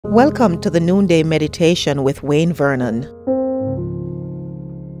Welcome to the Noonday Meditation with Wayne Vernon.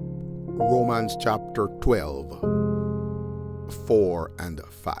 Romans chapter 12, 4 and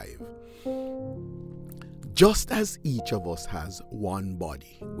 5. Just as each of us has one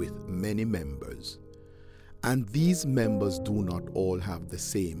body with many members, and these members do not all have the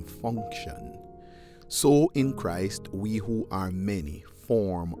same function, so in Christ we who are many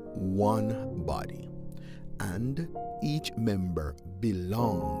form one body, and each member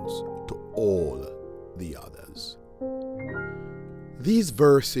belongs to all the others. These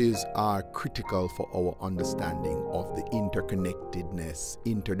verses are critical for our understanding of the interconnectedness,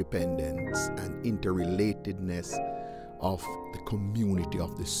 interdependence, and interrelatedness of the community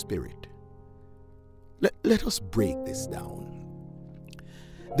of the Spirit. Let us break this down.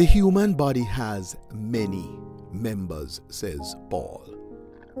 The human body has many members, says Paul,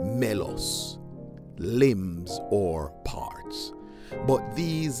 melos, limbs or parts. But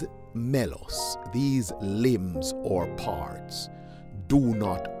these melos, these limbs or parts, do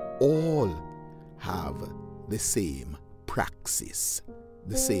not all have the same praxis,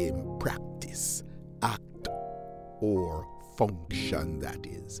 the same practice, act, or function, that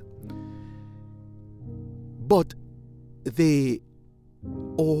is. But they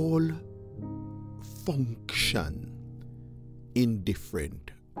all function in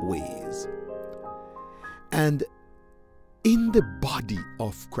different ways. And in the body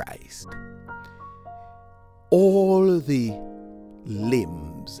of Christ, all the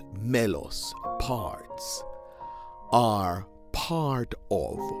limbs, melos, parts, are part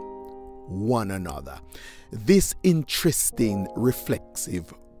of one another. This interesting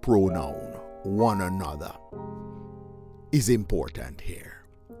reflexive pronoun, one another, is important here.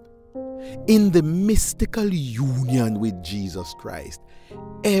 In the mystical union with Jesus Christ,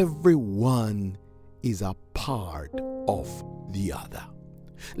 everyone is a part of the other.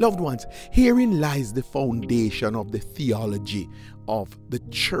 Loved ones, herein lies the foundation of the theology of the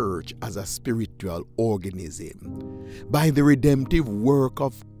church as a spiritual organism. By the redemptive work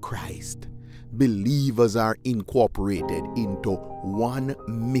of Christ, believers are incorporated into one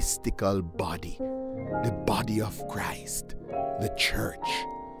mystical body, the body of Christ, the church.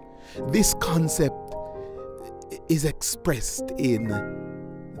 This concept is expressed in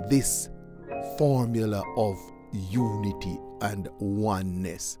this formula of unity and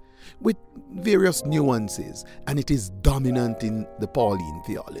oneness with various nuances, and it is dominant in the Pauline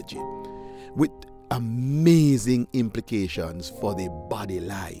theology with amazing implications for the body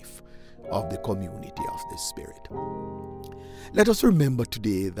life of the community of the Spirit. Let us remember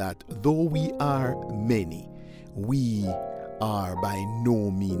today that though we are many, we are by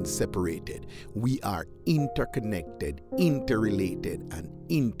no means separated. We are interconnected, interrelated, and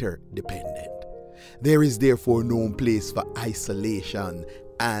interdependent. There is therefore no place for isolation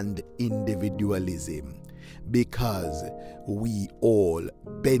and individualism, because we all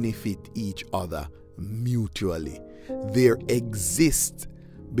benefit each other mutually. There exists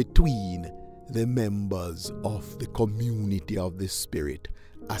between the members of the community of the Spirit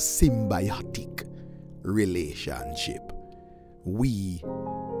a symbiotic relationship. We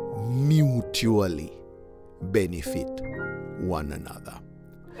mutually benefit one another.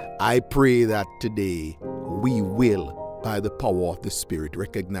 I pray that today we will, by the power of the Spirit,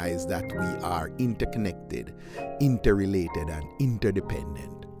 recognize that we are interconnected, interrelated, and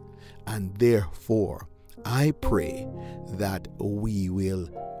interdependent. And therefore, I pray that we will,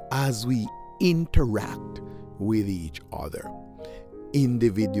 as we interact with each other,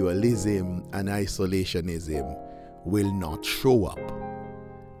 individualism and isolationism will not show up,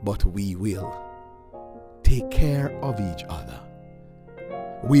 but we will take care of each other.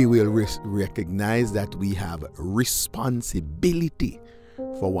 We will recognize that we have responsibility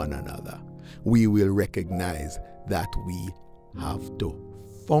for one another. We will recognize that we have to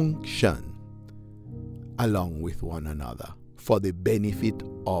function along with one another for the benefit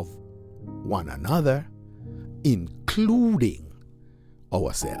of one another, including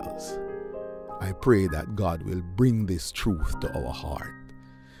ourselves. I pray that God will bring this truth to our heart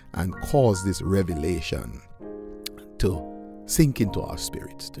and cause this revelation to sink into our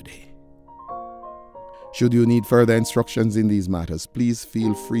spirits today. Should you need further instructions in these matters, please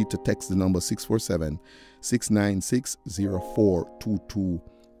feel free to text the number 647-696-0422.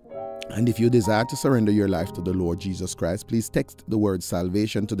 And if you desire to surrender your life to the Lord Jesus Christ, please text the word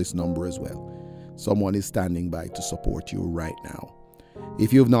salvation to this number as well. Someone is standing by to support you right now.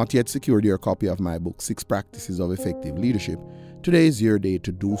 If you have not yet secured your copy of my book, 6 Practices of Effective Leadership, today is your day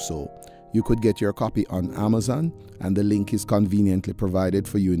to do so. You could get your copy on Amazon, and the link is conveniently provided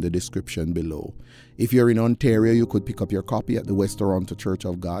for you in the description below. If you're in Ontario, you could pick up your copy at the West Toronto Church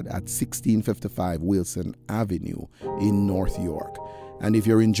of God at 1655 Wilson Avenue in North York. And if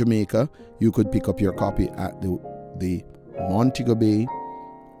you're in Jamaica, you could pick up your copy at the Montego Bay,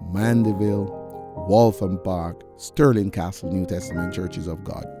 Mandeville, Waltham Park, Stirling Castle New Testament Churches of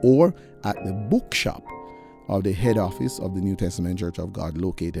God, or at the bookshop of the head office of the New Testament Church of God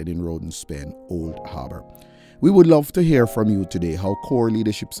located in Roden, Spain, Old Harbour. We would love to hear from you today how Core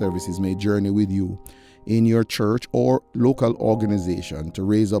Leadership Services may journey with you in your church or local organization to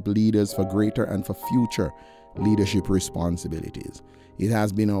raise up leaders for greater and for future leadership responsibilities. It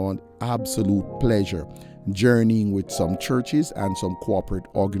has been an absolute pleasure journeying with some churches and some corporate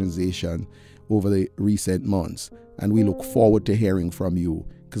organizations over the recent months, and we look forward to hearing from you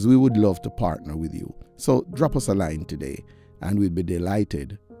because we would love to partner with you. So drop us a line today and we'll be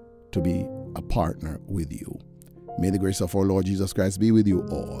delighted to be a partner with you. May the grace of our Lord Jesus Christ be with you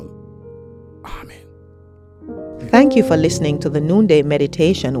all. Amen. Thank you for listening to the Noonday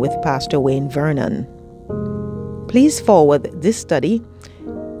Meditation with Pastor Wayne Vernon. Please forward this study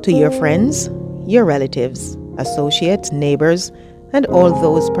to your friends, your relatives, associates, neighbors, and all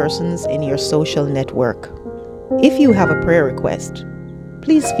those persons in your social network. If you have a prayer request,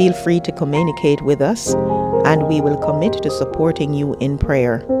 please feel free to communicate with us, and we will commit to supporting you in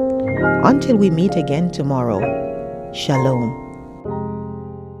prayer. Until we meet again tomorrow, Shalom.